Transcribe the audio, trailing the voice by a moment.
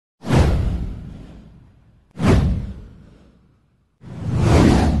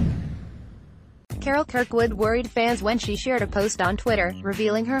Carol Kirkwood worried fans when she shared a post on Twitter,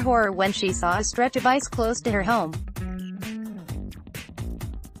 revealing her horror when she saw a stretch of ice close to her home.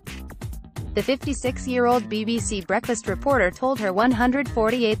 The 56-year-old BBC breakfast reporter told her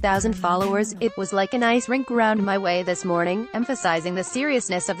 148,000 followers, "It was like an ice rink round my way this morning," emphasizing the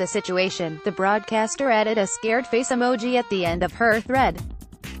seriousness of the situation. The broadcaster added a scared face emoji at the end of her thread.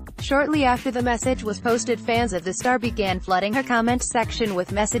 Shortly after the message was posted, fans of the star began flooding her comment section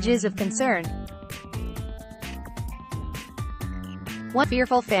with messages of concern. One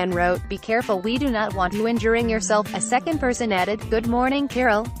fearful fan wrote, "Be careful, we do not want you injuring yourself." A second person added, "Good morning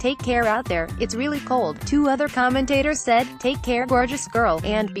Carol, take care out there, it's really cold." Two other commentators said, "Take care gorgeous girl,"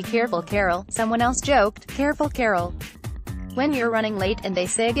 and "Be careful Carol." Someone else joked, "Careful Carol. When you're running late and they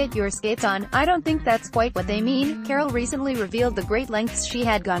say get your skates on, I don't think that's quite what they mean." Carol recently revealed the great lengths she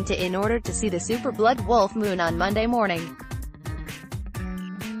had gone to in order to see the super blood wolf moon on Monday morning.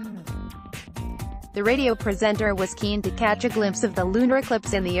 The radio presenter was keen to catch a glimpse of the lunar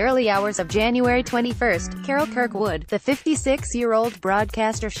eclipse in the early hours of January 21. Carol Kirkwood, the 56-year-old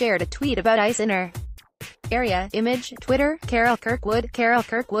broadcaster, shared a tweet about ice in her area. Image, Twitter, Carol Kirkwood. Carol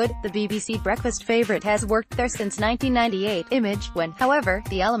Kirkwood, the BBC breakfast favourite, has worked there since 1998. Image, when, however,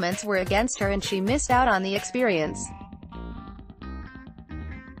 the elements were against her and she missed out on the experience.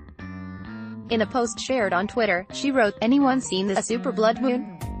 In a post shared on Twitter, she wrote, "Anyone seen the super blood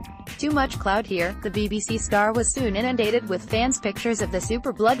moon? Too much cloud here." The BBC star was soon inundated with fans' pictures of the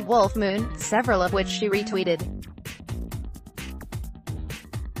super blood wolf moon, several of which she retweeted.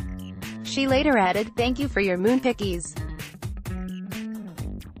 She later added, "Thank you for your moon pickies.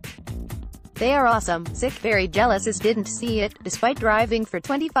 They are awesome. Sick, very jealous as didn't see it, despite driving for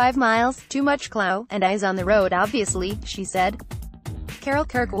 25 miles, too much cloud, and eyes on the road obviously," she said. Carol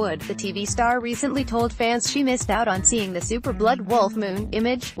Kirkwood, the TV star, recently told fans she missed out on seeing the super blood wolf moon.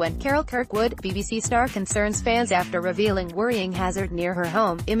 Image, when Carol Kirkwood, BBC star, concerns fans after revealing worrying hazard near her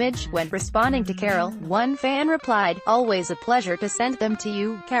home. Image, when responding to Carol, one fan replied, "Always a pleasure to send them to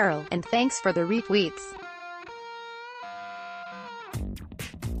you, Carol, and thanks for the retweets.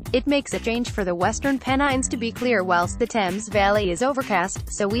 It makes a change for the Western Pennines to be clear whilst the Thames Valley is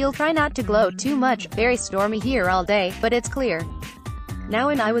overcast, so we'll try not to gloat too much. Very stormy here all day, but it's clear now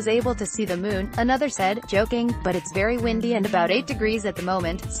and I was able to see the moon," another said, joking, "But it's very windy and about 8 degrees at the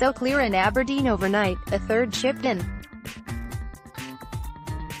moment, so clear in Aberdeen overnight." A third chipped in,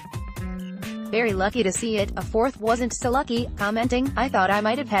 "Very lucky to see it." A fourth wasn't so lucky, commenting, "I thought I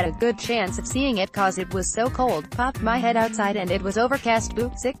might have had a good chance of seeing it cause it was so cold. Popped my head outside and it was overcast. Boo.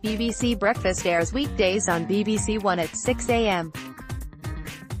 Sick." BBC Breakfast airs weekdays on BBC One at 6 a.m.